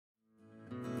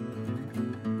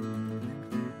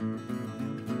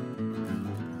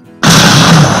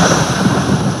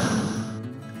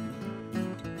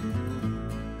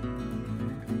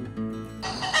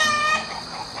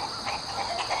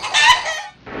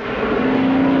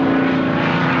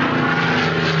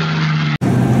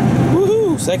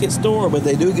second store, but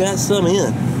they do got some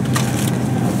in.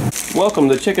 Welcome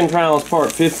to Chicken Trials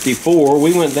Part 54.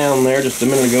 We went down there just a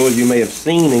minute ago, as you may have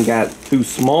seen, and got 2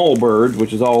 small birds,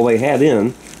 which is all they had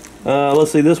in.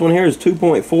 Let's see, this one here is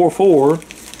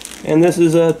 2.44, and this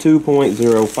is a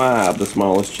 2.05, the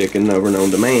smallest chicken ever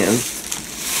known to man.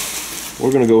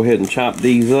 We're going to go ahead and chop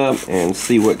these up and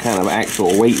see what kind of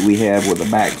actual weight we have with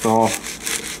the backs off.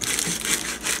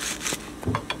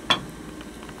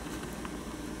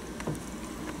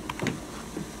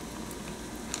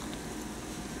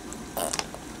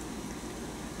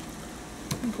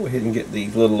 Go ahead and get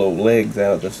these little old legs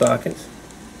out of the sockets.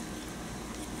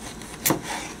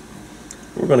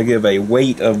 We're going to give a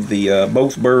weight of the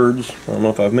both birds, I don't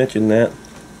know if I've mentioned that,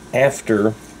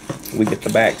 after we get the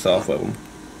backs off of them.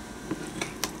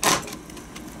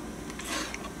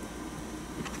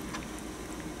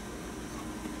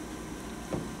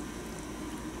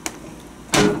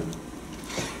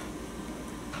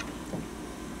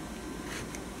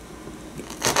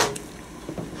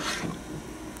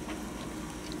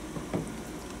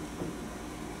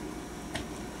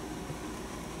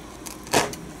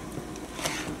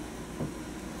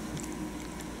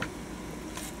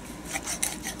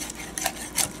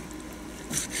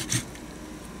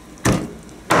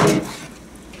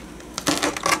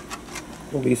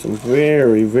 There'll be some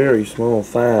very, very small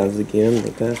thighs again,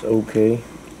 but that's okay.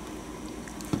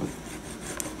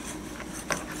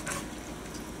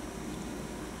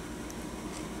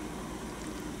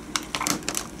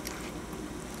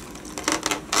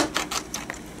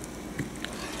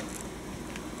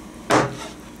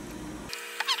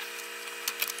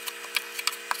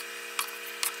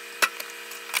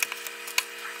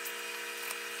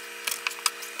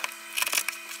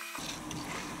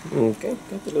 Okay,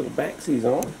 got the little backsies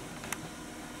on.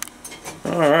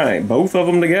 Alright, both of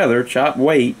them together, chop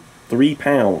weight, 3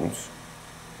 pounds.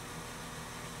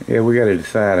 Yeah, we got to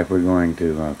decide if we're going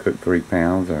to cook 3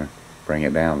 pounds or bring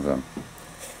it down some.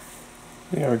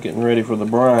 We are getting ready for the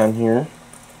brine here.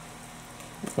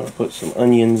 We're going to put some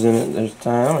onions in it this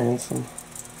time and some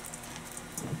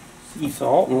sea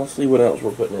salt, and let's see what else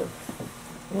we're putting in.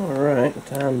 Alright,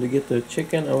 time to get the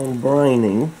chicken on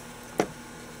brining.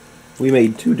 We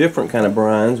made 2 different kind of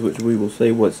brines, which we will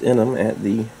say what's in them at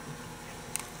the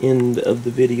end of the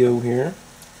video here.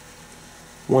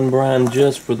 One brine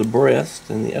just for the breast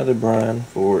and the other brine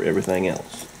for everything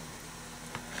else.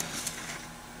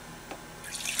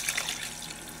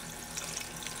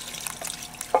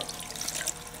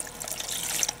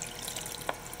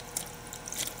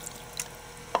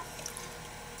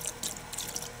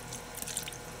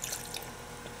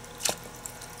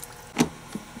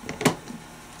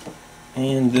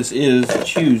 And this is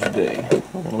Tuesday.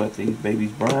 We're going to let these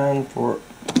babies brine for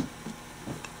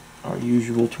our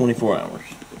usual 24 hours.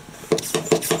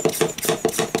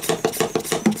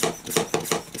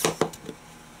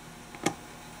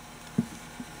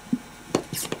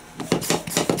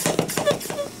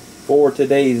 For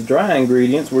today's dry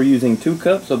ingredients, we're using 2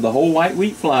 cups of the whole white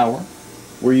wheat flour.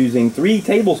 We're using 3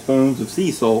 tablespoons of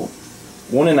sea salt,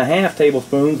 1.5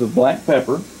 tablespoons of black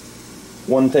pepper,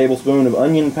 1 tablespoon of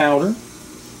onion powder,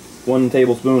 1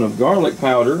 tablespoon of garlic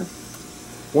powder,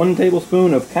 1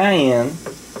 tablespoon of cayenne,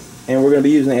 and we're going to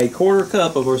be using a 1/4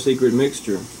 cup of our secret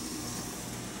mixture.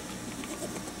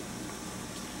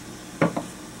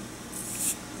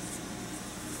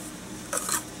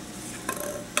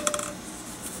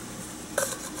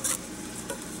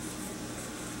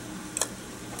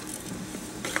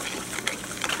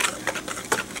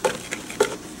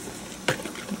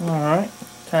 Alright,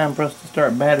 time for us to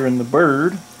start battering the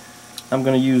bird. I'm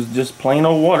going to use just plain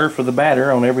old water for the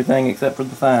batter on everything except for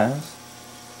the thighs.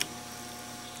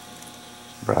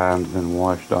 Brine's been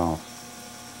washed off.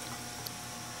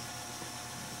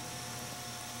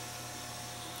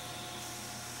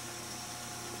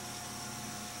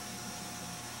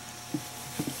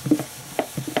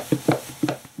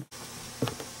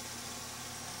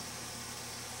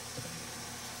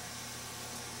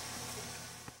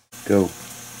 Go.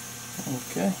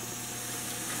 Okay.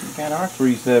 We got our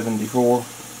 374.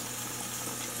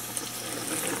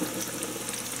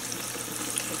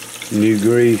 New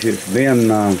grease. It's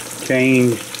been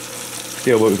changed.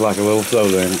 Still looks like a little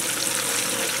soda in it.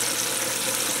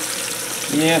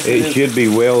 Yes, it should be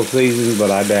well seasoned, but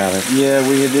I doubt it. Yeah,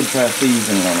 we did try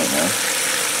seasoning on it now.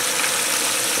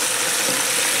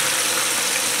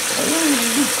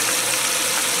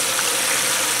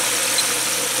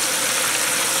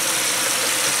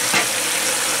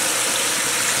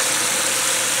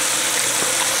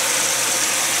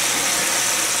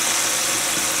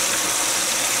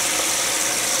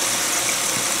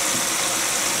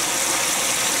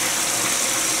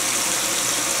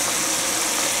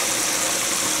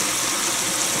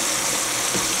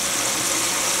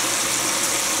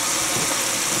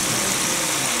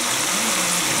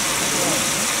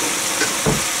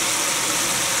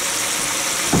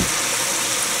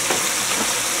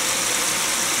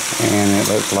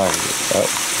 Looks like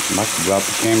must have dropped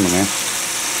the camera man.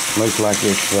 Looks like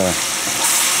it's a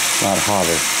lot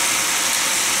hotter.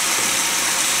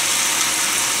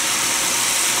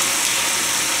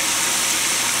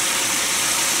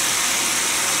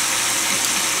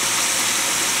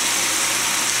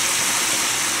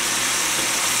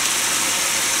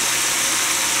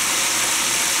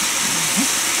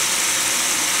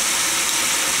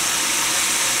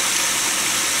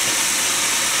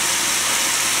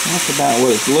 That's about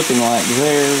what it's looking like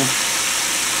there.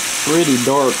 Pretty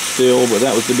dark still, but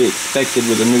that was to be expected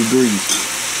with the new grease.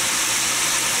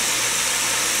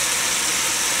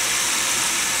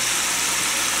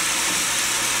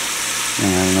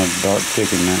 Yeah, another dark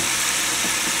chicken now.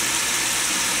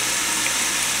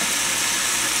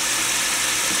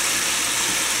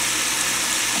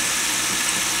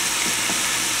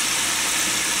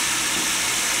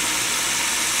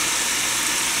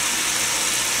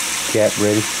 Cap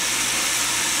ready.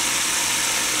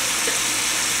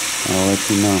 I'll let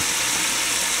you know.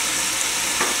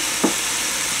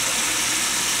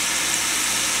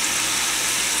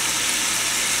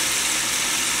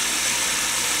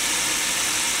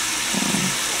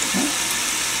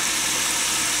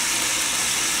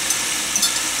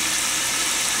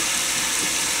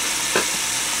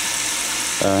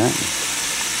 All right.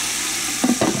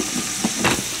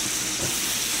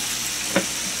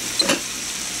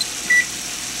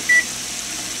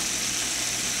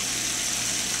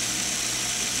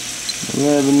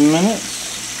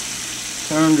 Minutes.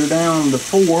 Turned her down to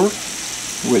 4,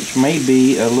 which may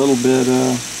be a little bit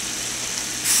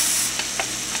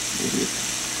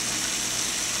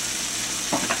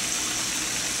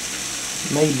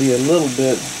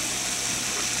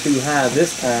too high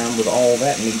this time with all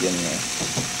that meat in there.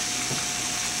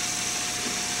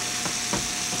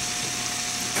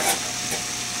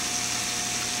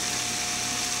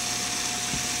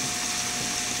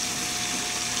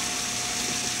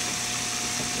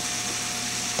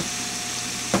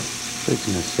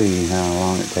 Fixing to see how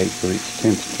long it takes to reach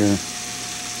temperature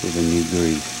with the new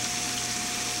grease.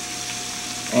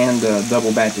 And a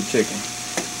double batch of chicken.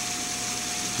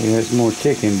 Yeah, it's more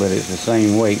chicken, but it's the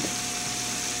same weight.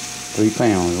 3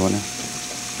 pounds, wasn't it?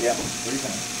 Yeah, 3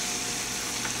 pounds.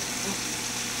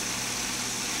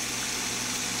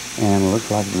 And it looks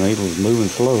like the needle's moving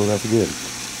slow. That's good.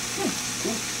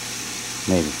 Cool.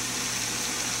 Maybe.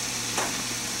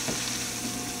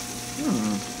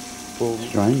 Well, the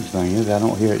strange thing is I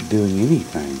don't hear it doing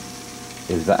anything.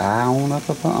 Is the eye on up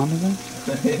under there?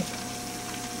 Look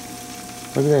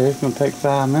at that. It's going to take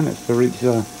 5 minutes to reach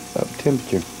up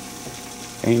temperature.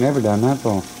 Ain't never done that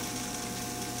before.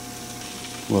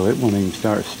 Well, it won't even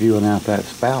start spewing out that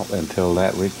spout until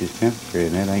that reaches temperature,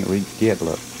 and it ain't reached yet,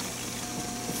 look.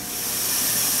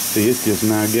 See, it's just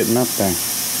now getting up there.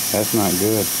 That's not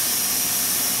good.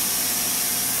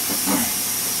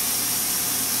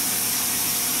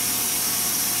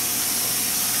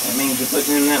 That means you're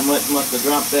putting in that much must have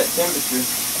dropped that temperature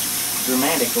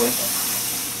dramatically.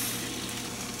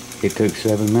 It took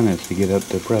 7 minutes to get up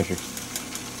to pressure.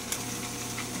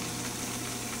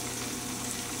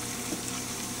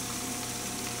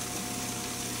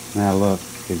 Now look,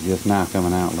 it's just now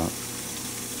coming out, look.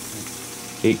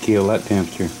 It killed that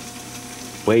temperature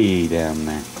way down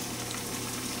there.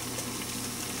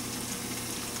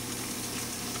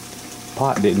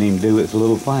 Pot didn't even do its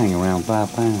little thing around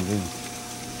 5 pounds, did it?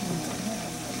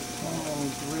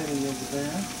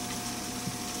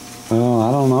 Well,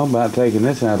 I don't know about taking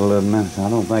this out 11 minutes. I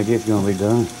don't think it's going to be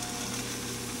done.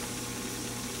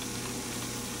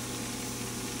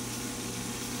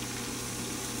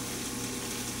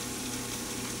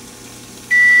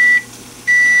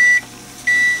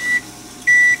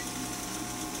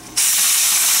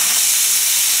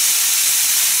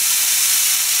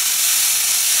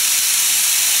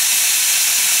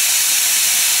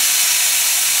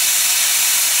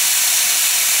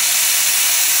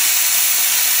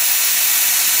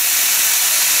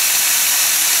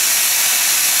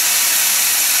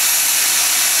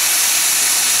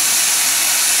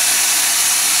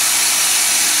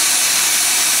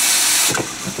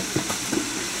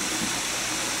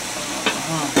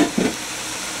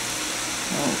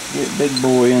 Get big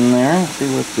boy in there,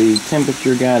 see what the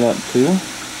temperature got up to. I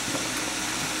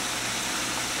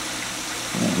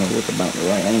don't know what about the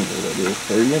right angle it is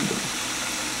for you, but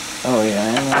oh yeah,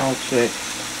 and I'll check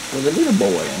with the little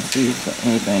boy and see if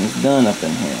anything's done up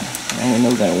in here. I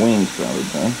know that wing's probably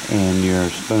done. And your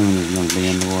spoon is going to be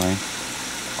in the way.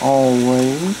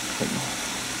 Always.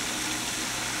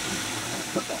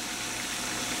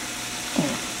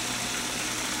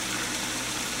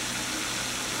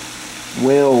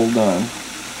 Well done.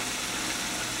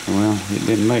 Well, it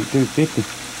didn't make 250.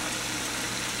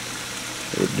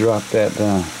 It dropped that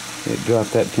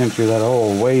temperature of that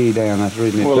oil way down. That's the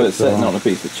reason it well, took it's so sitting long. on a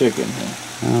piece of chicken here.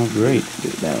 Oh, great.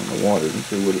 Get it down in the water and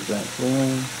see what it's actually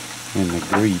on. And the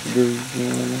grease.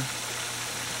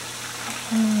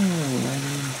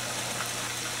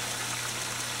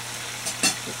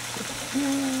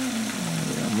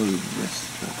 I'll move this.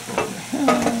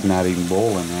 It's not even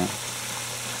boiling yet.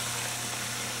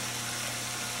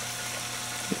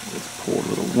 Get this poor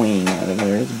little wing out of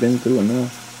there. It's been through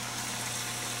enough.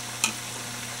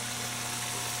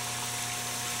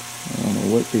 I don't know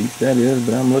what piece that is,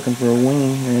 but I'm looking for a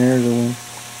wing. There's a wing.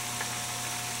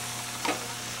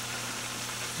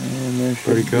 And there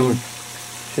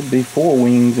should be 4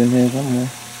 wings in here somewhere.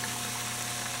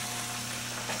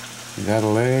 Is that a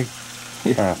leg?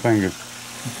 Yeah. Or a finger?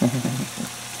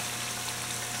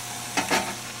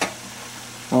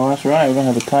 Oh, that's right. We're going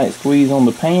to have a tight squeeze on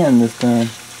the pan this time.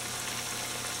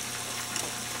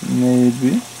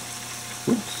 Maybe.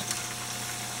 Whoops.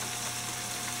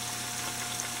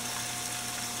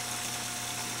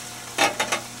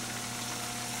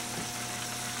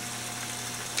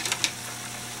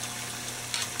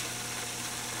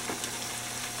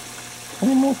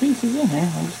 Plenty more pieces in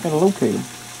here. I just got to locate them.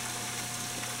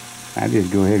 I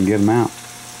just go ahead and get them out.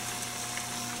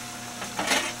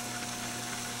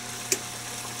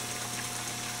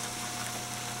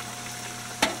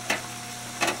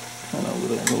 Come over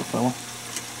there, little fella.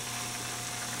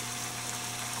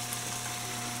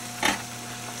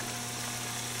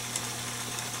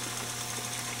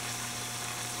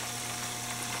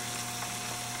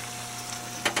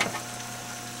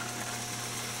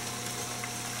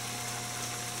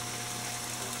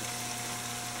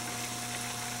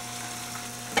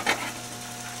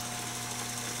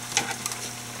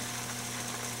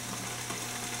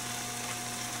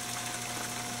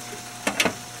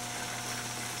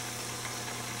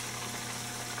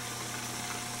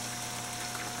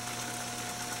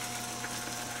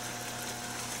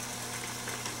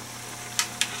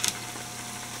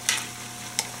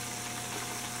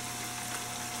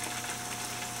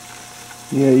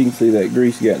 Yeah, you can see that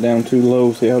grease got down too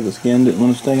low. See how the skin didn't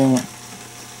want to stay on it?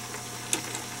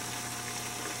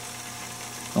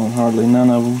 On hardly none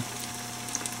of them.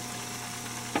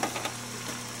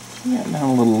 Got down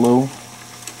a little low.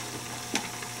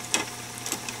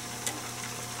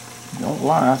 Don't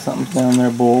lie, something's down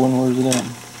there boiling. Where's it at?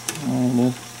 There it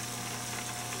is.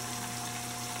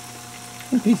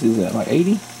 What piece is that? Like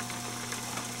 80?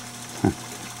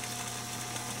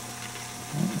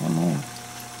 One more.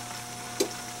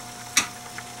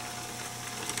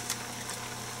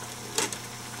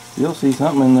 You'll see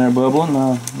something in there bubbling.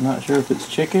 I'm not sure if it's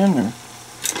chicken or...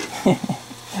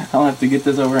 I'll have to get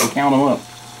this over and count them up.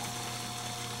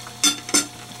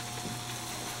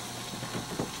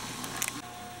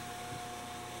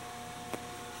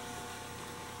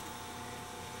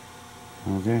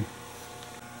 Okay.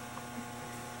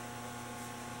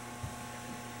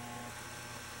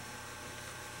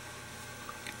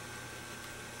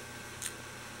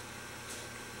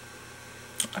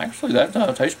 Actually, that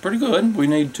tastes pretty good. We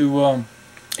need to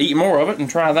eat more of it and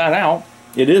try that out.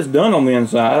 It is done on the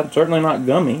inside. Certainly not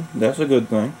gummy. That's a good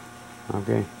thing.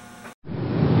 Okay.